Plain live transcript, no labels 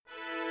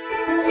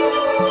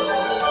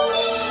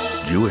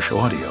Jewish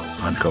audio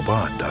on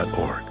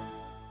Chabad.org.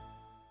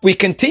 We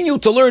continue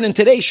to learn in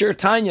today's Shir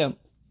Tanya,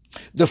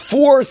 the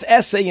fourth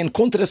essay in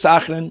Kuntres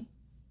Acharon,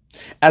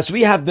 as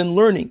we have been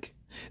learning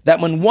that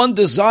when one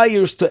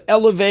desires to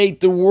elevate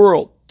the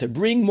world, to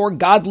bring more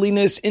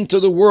godliness into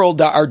the world,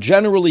 there are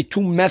generally two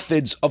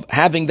methods of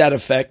having that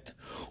effect.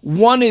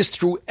 One is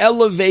through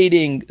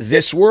elevating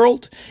this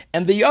world,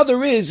 and the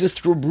other is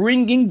through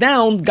bringing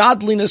down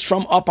godliness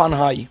from up on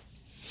high.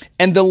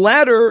 And the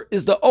latter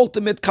is the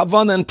ultimate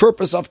kavanah and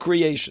purpose of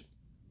creation.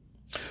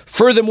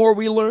 Furthermore,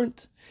 we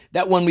learned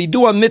that when we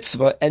do a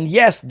mitzvah, and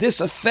yes, this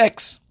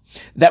affects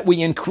that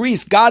we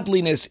increase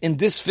godliness in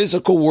this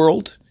physical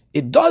world,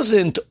 it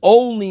doesn't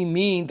only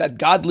mean that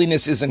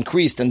godliness is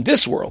increased in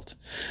this world.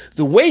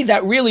 The way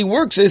that really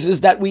works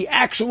is that we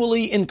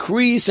actually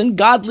increase in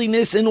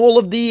godliness in all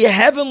of the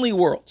heavenly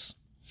worlds.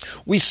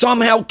 We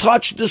somehow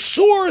touch the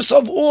source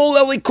of all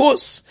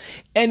elikus,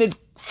 and it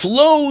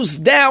flows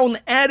down,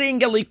 adding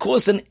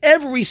elikus in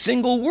every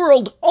single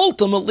world,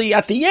 ultimately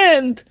at the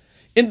end,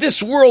 in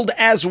this world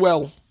as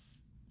well.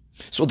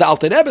 So the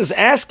Alter Rebbe is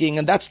asking,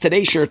 and that's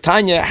today's Shir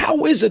Tanya,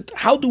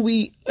 how do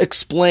we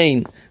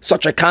explain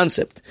such a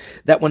concept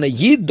that when a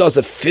Yid does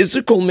a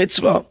physical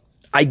mitzvah,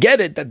 I get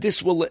it that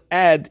this will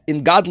add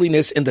in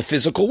godliness in the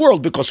physical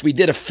world because we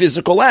did a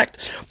physical act.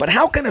 But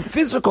how can a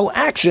physical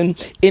action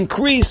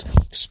increase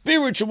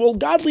spiritual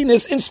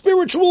godliness in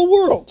spiritual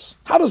worlds?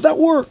 How does that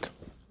work?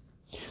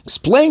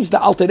 Explains the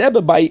Alter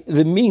Rebbe by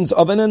the means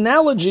of an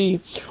analogy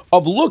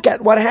of look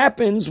at what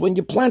happens when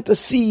you plant a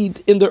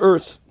seed in the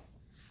earth.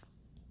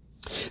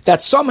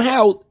 That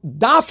somehow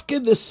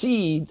dafke the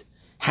seed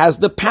has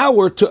the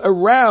power to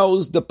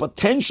arouse the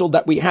potential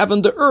that we have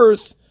in the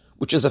earth,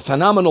 which is a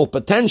phenomenal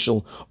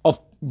potential of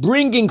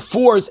bringing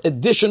forth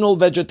additional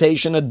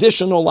vegetation,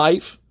 additional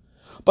life,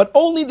 but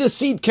only the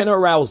seed can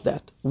arouse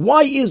that.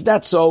 Why is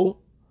that so?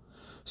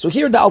 So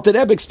here the Alter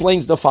Rebbe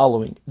explains the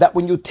following, that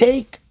when you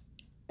take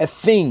a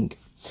thing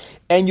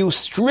and you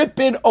strip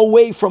it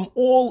away from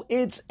all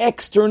its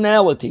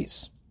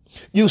externalities,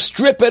 you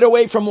strip it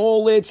away from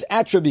all its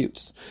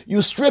attributes,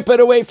 you strip it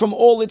away from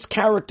all its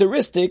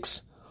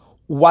characteristics,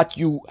 what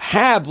you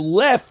have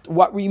left,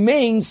 what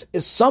remains,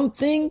 is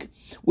something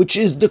which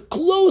is the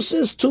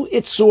closest to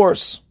its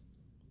source.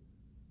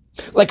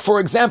 Like, for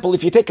example,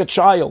 if you take a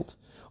child,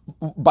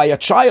 by a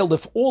child,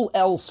 if all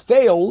else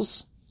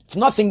fails, if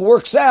nothing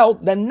works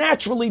out, then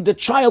naturally the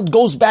child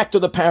goes back to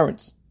the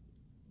parents.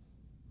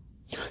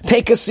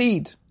 Take a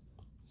seed.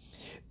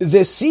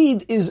 The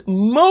seed is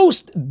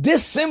most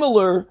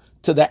dissimilar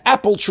to the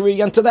apple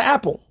tree and to the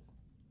apple.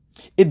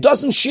 It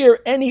doesn't share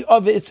any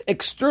of its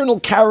external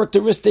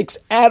characteristics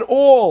at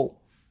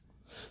all.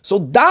 So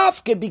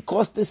dafke,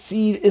 because the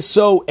seed is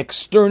so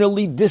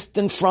externally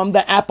distant from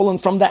the apple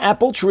and from the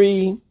apple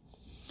tree,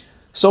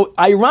 so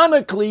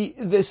ironically,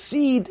 the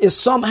seed is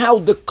somehow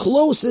the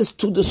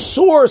closest to the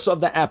source of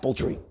the apple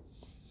tree.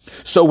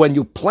 So when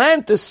you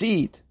plant the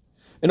seed,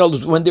 in other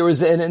words, when there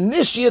is an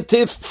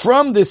initiative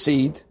from the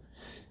seed,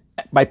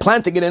 by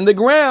planting it in the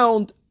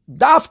ground,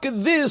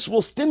 dafka this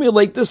will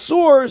stimulate the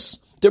source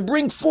to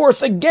bring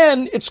forth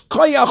again its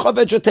koyach of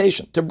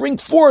vegetation, to bring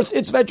forth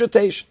its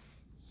vegetation.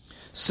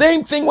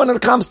 Same thing when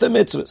it comes to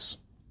mitzvahs.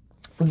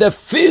 The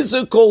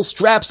physical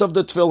straps of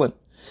the tefillin,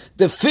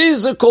 the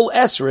physical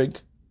esrig,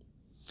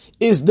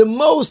 is the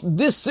most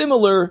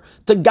dissimilar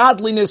to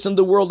godliness in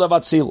the world of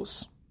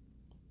Atzilus.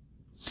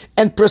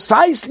 And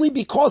precisely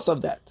because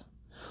of that,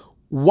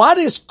 what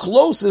is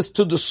closest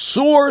to the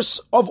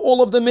source of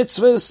all of the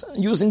mitzvahs,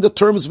 using the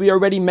terms we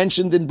already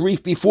mentioned in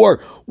brief before,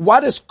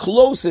 what is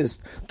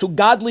closest to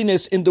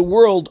godliness in the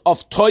world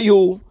of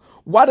Toyu,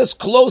 what is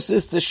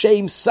closest to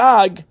Shem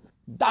Sag,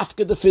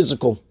 dafka the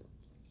physical.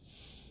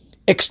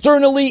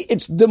 Externally,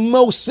 it's the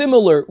most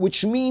similar,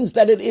 which means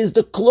that it is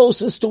the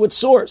closest to its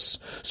source.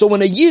 So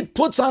when a Yid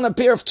puts on a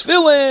pair of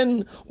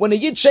tefillin, when a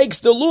Yid shakes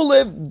the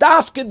lulav,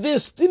 dafka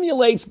this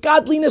stimulates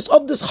godliness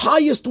of this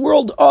highest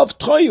world of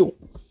Toyu.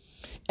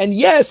 And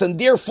yes, and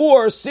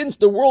therefore, since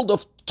the world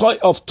of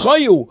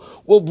Toyu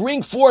will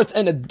bring forth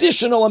an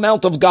additional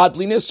amount of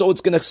godliness, so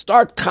it's going to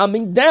start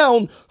coming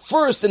down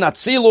first in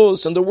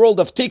Atzilus, in the world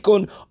of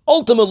Tikkun,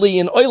 ultimately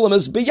in Olam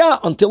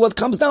Biyah, until it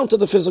comes down to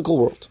the physical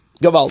world.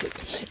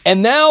 Gavaldik.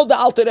 And now the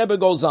Alter Rebbe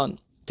goes on.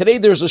 Today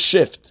there's a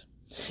shift.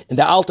 And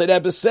the Alter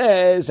Rebbe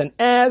says, and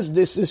as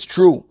this is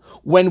true,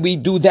 when we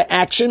do the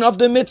action of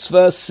the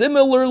mitzvah,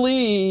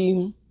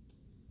 similarly,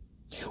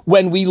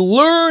 when we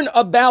learn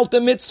about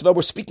the mitzvah,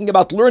 we're speaking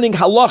about learning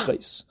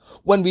halachas.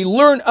 When we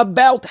learn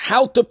about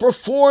how to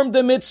perform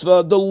the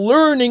mitzvah, the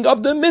learning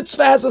of the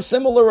mitzvah has a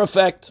similar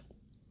effect.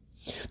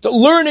 The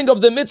learning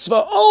of the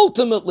mitzvah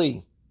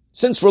ultimately,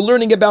 since we're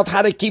learning about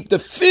how to keep the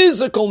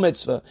physical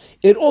mitzvah,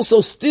 it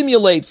also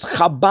stimulates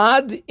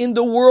Chabad in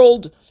the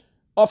world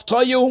of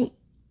Toyu.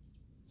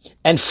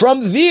 And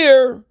from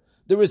there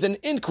is an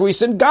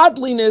increase in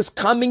godliness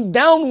coming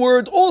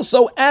downward,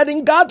 also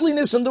adding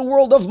godliness in the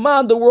world of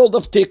Man, the world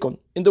of Tikkun,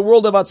 in the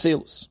world of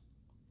Atzilus.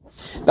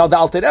 Now, the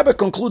Alter Rebbe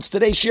concludes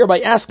today's shir by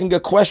asking a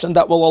question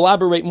that we'll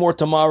elaborate more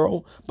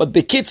tomorrow. But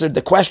Bekitzer,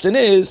 the question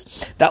is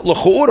that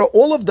l'chora,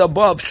 all of the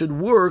above should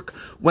work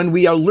when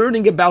we are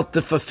learning about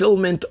the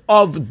fulfillment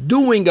of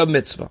doing a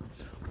mitzvah,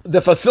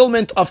 the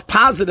fulfillment of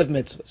positive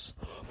mitzvahs.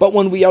 But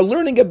when we are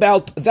learning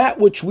about that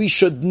which we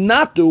should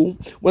not do,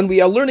 when we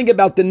are learning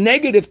about the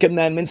negative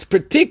commandments,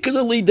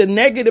 particularly the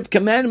negative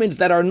commandments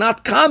that are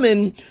not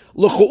common,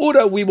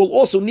 l'chu'ura, we will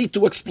also need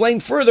to explain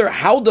further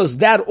how does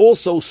that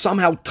also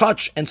somehow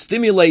touch and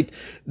stimulate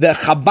the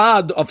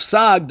Chabad of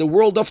Sag, the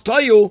world of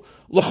Tayu.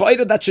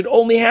 L'chu'ura, that should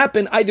only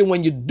happen either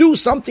when you do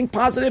something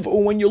positive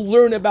or when you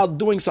learn about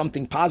doing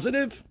something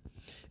positive.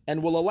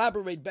 And we'll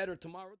elaborate better tomorrow.